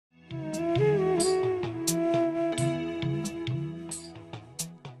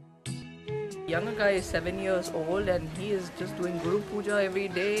younger guy is 7 years old and he is just doing Guru Puja every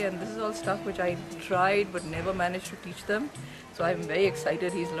day, and this is all stuff which I tried but never managed to teach them. So I'm very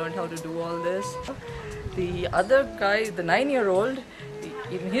excited he's learned how to do all this. The other guy, the 9-year-old,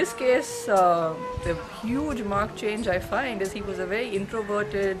 in his case, the huge marked change I find is he was a very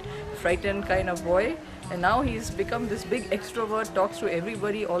introverted, frightened kind of boy, and now he's become this big extrovert, talks to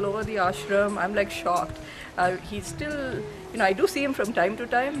everybody all over the ashram. I'm like shocked. He's still, I do see him from time to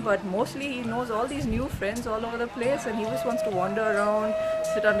time, but mostly he knows all these new friends all over the place, and he just wants to wander around,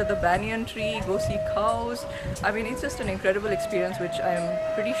 sit under the banyan tree, go see cows. I mean, it's just an incredible experience which I'm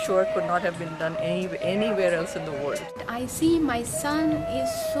pretty sure could not have been done anywhere else in the world. I see my son is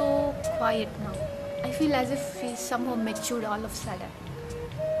so quiet now. I feel as if he's somehow matured all of a sudden.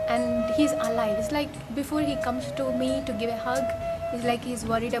 And he's alive. It's like before he comes to me to give a hug, it's like he's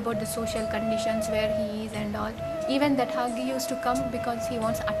worried about the social conditions where he is and all. Even that hug used to come because he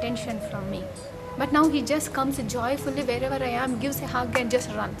wants attention from me. But now he just comes joyfully wherever I am, gives a hug and just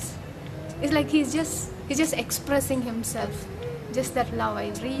runs. It's like he's just expressing himself. Just that love.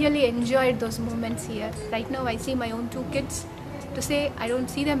 I really enjoyed those moments here. Right now I see my own 2 kids. To say I don't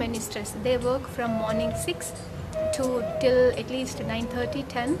see them any stress. They work from morning 6 to till at least 9:30,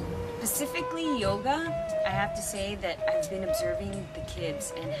 10. Specifically yoga, I have to say that I've been observing the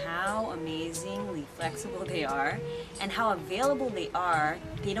kids and how amazingly flexible they are and how available they are.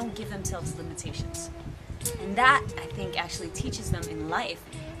 They don't give themselves limitations. And that, I think, actually teaches them in life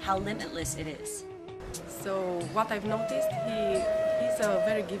how limitless it is. So what I've noticed, he's a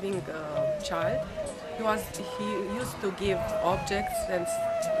very giving child. He used to give objects and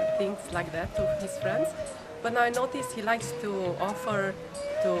things like that to his friends. But now I noticed he likes to offer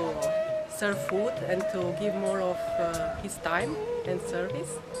to serve food and to give more of his time and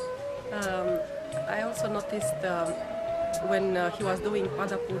service. I also noticed when he was doing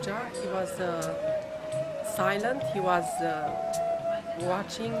Pada Puja, he was silent, he was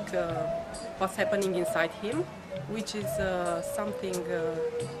watching what's happening inside him, which is something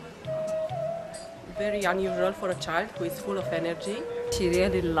very unusual for a child who is full of energy. She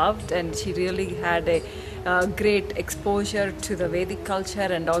really loved, and she really had a great exposure to the Vedic culture,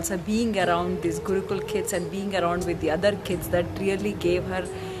 and also being around these Gurukul kids and being around with the other kids, that really gave her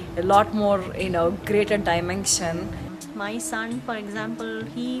a lot more, greater dimension. My son, for example,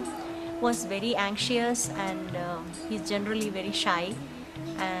 he was very anxious and he's generally very shy,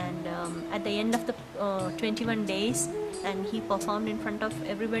 and at the end of the 21 days and he performed in front of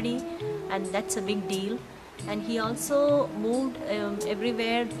everybody, and that's a big deal. And he also moved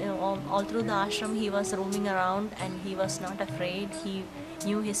everywhere, all through the ashram. He was roaming around and he was not afraid. He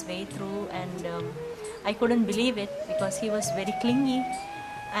knew his way through, and I couldn't believe it because he was very clingy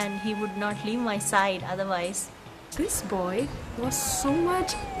and he would not leave my side otherwise. This boy was so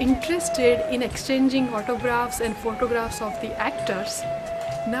much interested in exchanging autographs and photographs of the actors.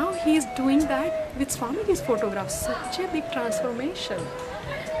 Now he is doing that with Swamiji's photographs. Such a big transformation.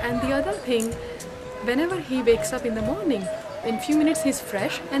 And the other thing, whenever he wakes up in the morning, in few minutes he's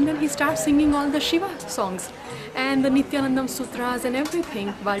fresh, and then he starts singing all the Shiva songs and the Nithyananda sutras and everything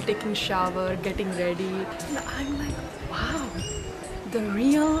while taking shower, getting ready. And I'm like, wow, the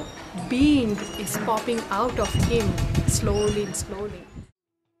real being is popping out of him slowly and slowly.